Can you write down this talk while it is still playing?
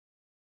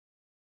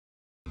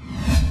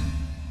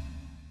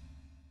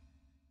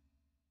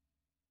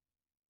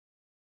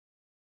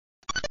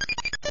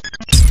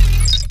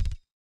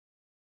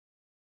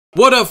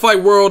What up,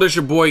 Fight World? It's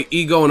your boy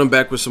Ego, and I'm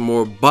back with some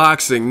more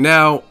boxing.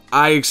 Now,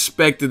 I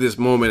expected this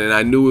moment, and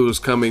I knew it was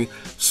coming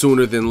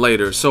sooner than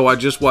later. So I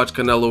just watched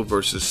Canelo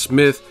versus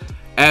Smith.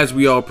 As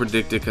we all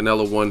predicted,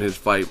 Canelo won his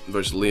fight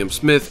versus Liam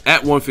Smith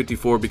at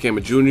 154, became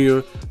a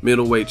junior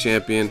middleweight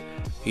champion.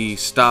 He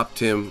stopped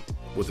him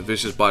with a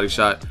vicious body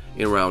shot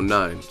in round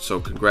 9. So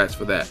congrats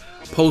for that.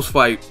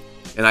 Post-fight,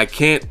 and I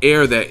can't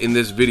air that in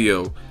this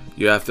video.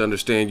 You have to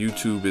understand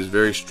YouTube is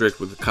very strict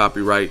with the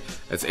copyright.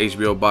 That's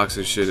HBO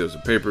boxing shit. It was a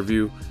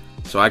pay-per-view,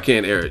 so I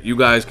can't air it. You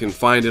guys can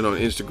find it on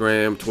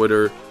Instagram,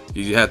 Twitter.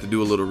 You have to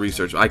do a little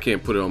research. I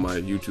can't put it on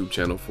my YouTube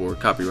channel for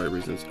copyright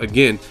reasons.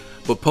 Again,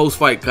 but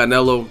post-fight,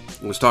 Canelo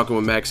was talking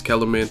with Max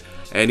Kellerman,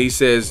 and he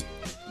says,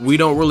 we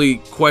don't really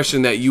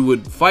question that you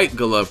would fight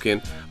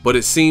Golovkin, but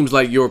it seems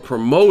like your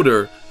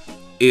promoter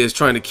is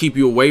trying to keep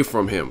you away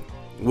from him.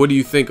 What do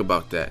you think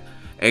about that?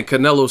 And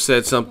Canelo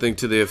said something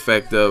to the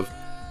effect of,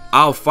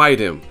 I'll fight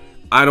him.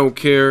 I don't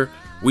care.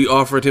 We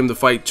offered him to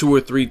fight 2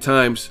 or 3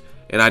 times,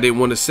 and I didn't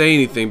want to say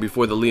anything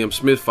before the Liam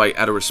Smith fight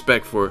out of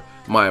respect for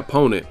my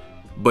opponent.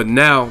 But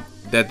now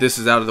that this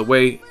is out of the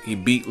way, he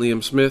beat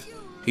Liam Smith,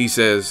 he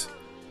says,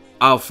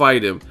 I'll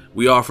fight him.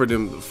 We offered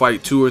him to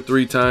fight 2 or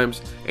 3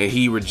 times, and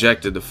he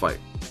rejected the fight,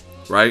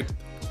 right?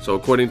 So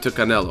according to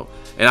Canelo.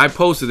 And I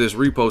posted this,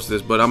 reposted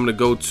this, but I'm going to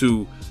go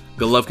to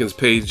Golovkin's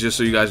page just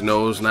so you guys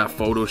know it's not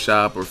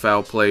Photoshop or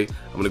foul play.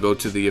 I'm going to go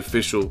to the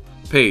official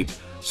page.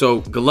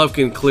 So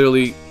Golovkin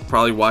clearly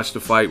probably watched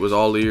the fight, was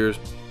all ears,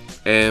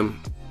 and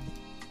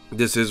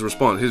this is his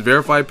response. His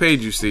verified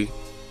page, you see.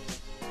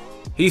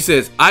 He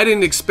says, I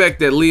didn't expect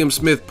that Liam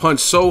Smith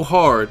punched so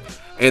hard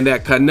and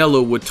that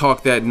Canelo would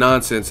talk that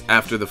nonsense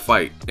after the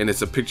fight. And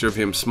it's a picture of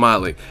him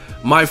smiling.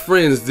 My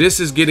friends, this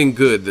is getting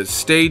good. The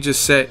stage is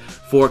set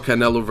for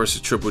Canelo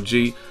versus Triple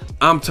G.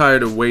 I'm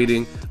tired of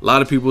waiting. A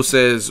lot of people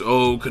says,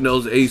 oh,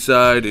 Canelo's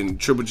A-side and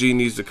Triple G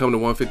needs to come to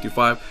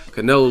 155.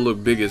 Canelo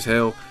looked big as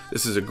hell.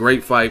 This is a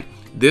great fight.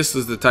 This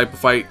is the type of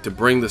fight to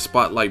bring the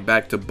spotlight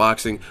back to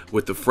boxing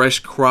with the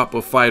fresh crop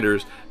of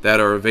fighters that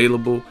are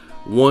available.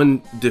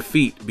 One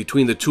defeat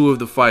between the two of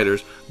the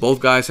fighters.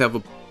 Both guys have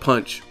a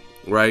punch,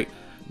 right?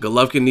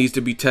 Golovkin needs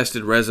to be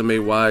tested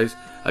resume-wise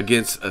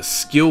against a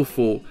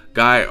skillful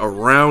guy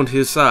around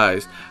his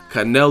size.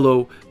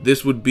 Canelo,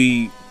 this would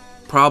be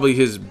probably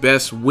his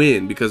best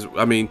win because,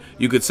 I mean,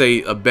 you could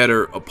say a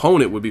better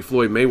opponent would be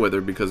Floyd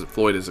Mayweather because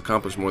Floyd has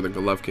accomplished more than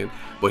Golovkin,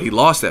 but he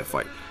lost that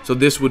fight. So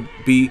this would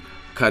be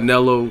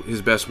Canelo,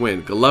 his best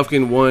win.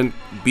 Golovkin won,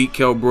 beat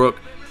Kell Brook.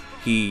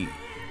 He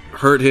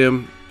hurt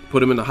him,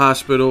 put him in the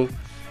hospital.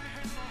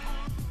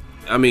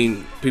 I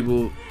mean,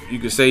 people, you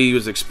could say he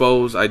was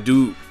exposed. I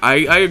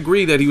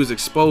agree that he was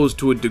exposed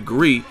to a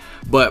degree,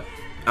 but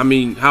I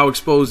mean, how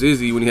exposed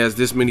is he when he has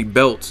this many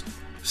belts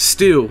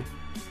still?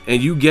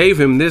 And you gave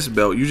him this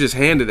belt. You just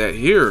handed that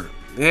here.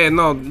 Yeah,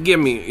 no, give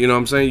me. You know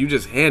what I'm saying? You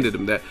just handed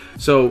him that.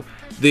 So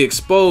the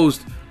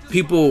exposed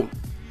people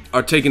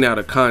are taken out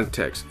of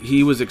context.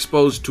 He was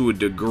exposed to a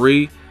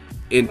degree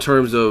in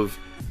terms of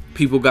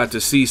people got to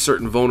see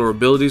certain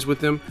vulnerabilities with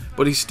him,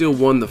 but he still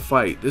won the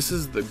fight. This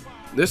is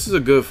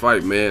a good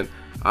fight, man.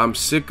 I'm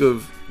sick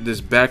of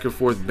this back and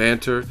forth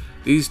banter.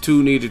 These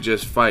two need to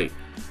just fight.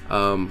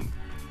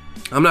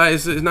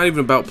 It's not even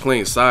about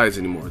playing sides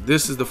anymore.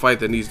 This is the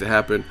fight that needs to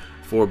happen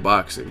for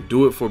boxing.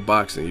 Do it for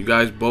boxing. You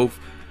guys both,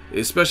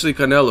 especially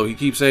Canelo, he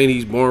keeps saying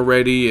he's born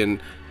ready and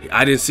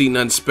I didn't see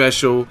nothing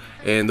special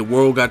and the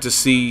world got to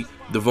see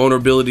the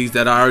vulnerabilities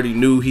that I already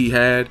knew he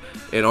had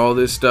and all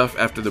this stuff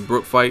after the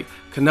Brook fight.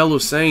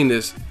 Canelo's saying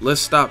this, let's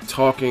stop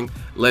talking,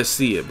 let's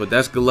see it. But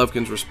that's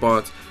Golovkin's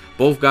response.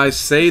 Both guys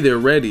say they're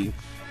ready.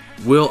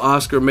 Will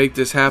Oscar make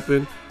this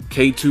happen?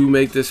 K2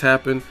 make this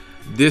happen?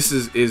 This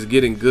is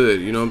getting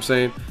good, you know what I'm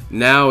saying?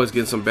 Now it's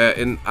getting some bad,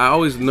 and I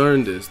always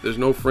learned this. There's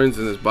no friends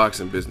in this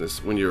boxing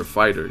business when you're a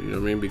fighter, you know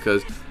what I mean?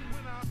 Because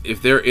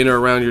if they're in or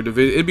around your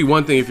division, it'd be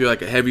one thing if you're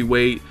like a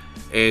heavyweight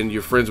and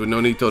you're friends with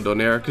Nonito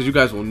Donaire, because you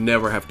guys will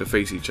never have to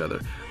face each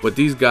other. But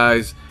these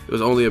guys, it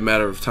was only a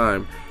matter of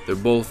time. They're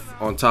both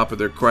on top of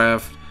their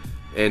craft,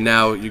 and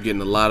now you're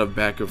getting a lot of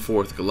back and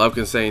forth.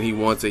 Golovkin saying he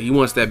wants it. He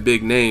wants that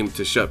big name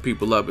to shut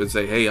people up and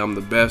say, hey, I'm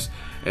the best.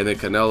 And then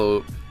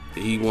Canelo,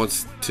 he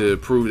wants to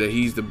prove that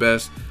he's the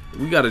best.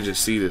 We got to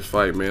just see this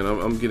fight, man.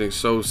 I'm getting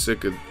so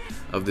sick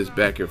of this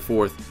back and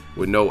forth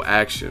with no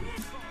action.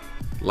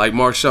 Like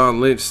Marshawn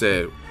Lynch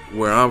said,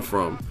 where I'm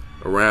from,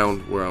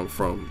 around where I'm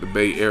from, the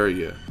Bay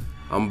Area,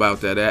 I'm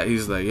about that.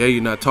 He's like, hey,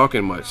 you're not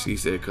talking much. He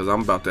said, because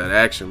I'm about that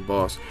action,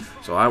 boss.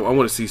 So I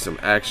want to see some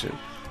action.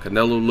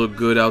 Canelo looked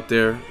good out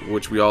there,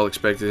 which we all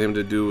expected him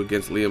to do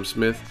against Liam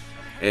Smith.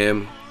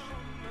 And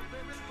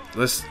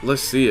let's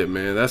see it,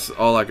 man. That's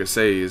all I can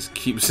say is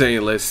keep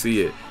saying let's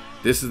see it.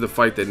 This is the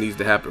fight that needs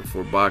to happen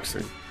for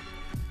boxing.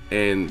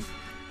 And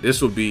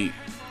this will be,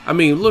 I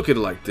mean, look at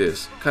it like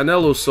this.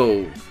 Canelo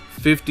sold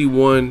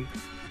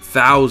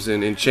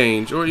 51,000 and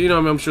change, or, you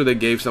know, I'm sure they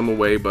gave some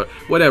away, but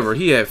whatever.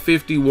 He had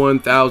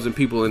 51,000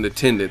 people in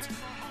attendance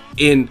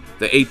in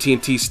the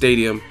AT&T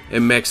Stadium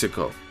in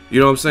Mexico. You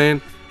know what I'm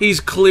saying?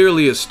 He's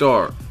clearly a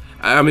star.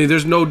 I mean,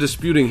 there's no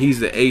disputing he's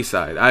the A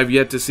side. I've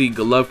yet to see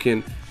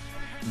Golovkin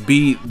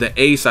be the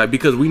A side,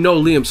 because we know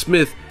Liam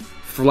Smith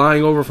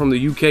flying over from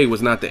the UK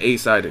was not the A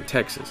side in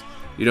Texas.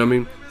 You know what I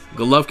mean?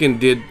 Golovkin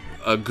did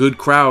a good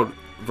crowd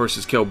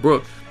versus Kell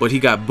Brook, but he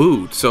got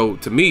booed. So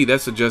to me,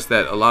 that suggests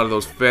that a lot of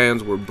those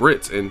fans were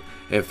Brits and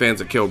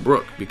fans of Kell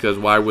Brook, because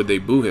why would they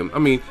boo him? I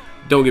mean,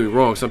 don't get me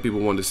wrong, some people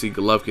wanted to see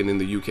Golovkin in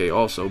the UK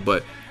also,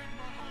 but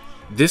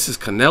this is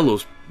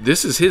Canelo's,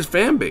 this is his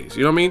fan base.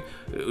 You know what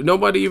I mean?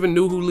 Nobody even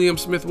knew who Liam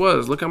Smith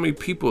was. Look how many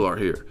people are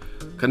here.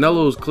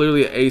 Canelo is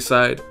clearly an A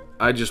side.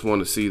 I just want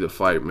to see the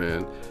fight,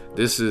 man.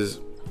 This is,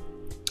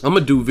 I'm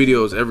gonna do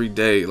videos every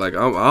day. Like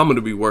I'm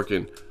gonna be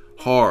working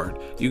hard.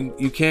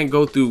 You can't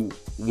go through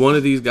one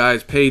of these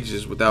guys'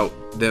 pages without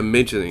them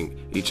mentioning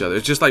each other.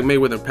 It's just like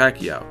Mayweather and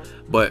Pacquiao,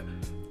 but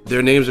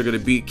their names are going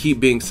to keep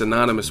being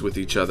synonymous with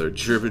each other.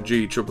 Triple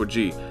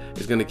G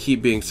is going to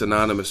keep being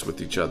synonymous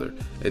with each other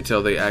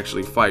until they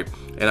actually fight.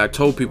 And I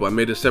told people, I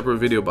made a separate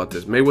video about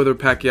this. Mayweather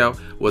Pacquiao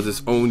was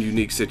its own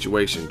unique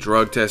situation.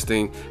 Drug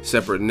testing,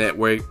 separate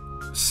networks.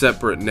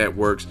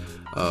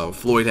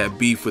 Floyd had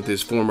beef with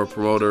his former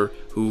promoter,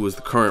 who was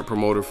the current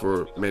promoter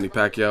for Manny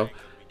Pacquiao.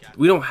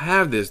 We don't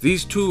have this.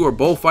 These two are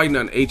both fighting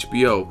on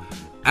HBO.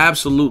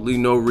 Absolutely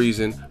no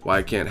reason why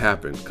it can't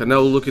happen.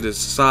 Canelo, look at his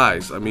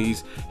size. I mean,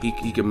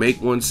 he can make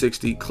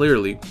 160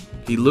 clearly.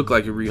 He looked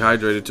like he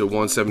rehydrated to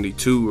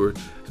 172 or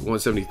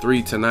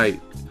 173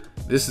 tonight.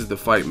 This is the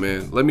fight,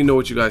 man. Let me know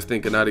what you guys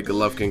think. Gennady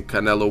Golovkin,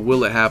 Canelo.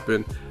 Will it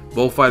happen?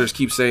 Both fighters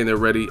keep saying they're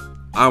ready.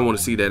 I want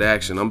to see that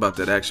action. I'm about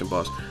that action,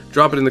 boss.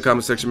 Drop it in the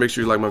comment section. Make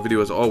sure you like my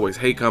video as always.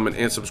 Hate, comment,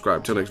 and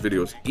subscribe. Till next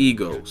video, it's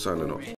Ego signing off.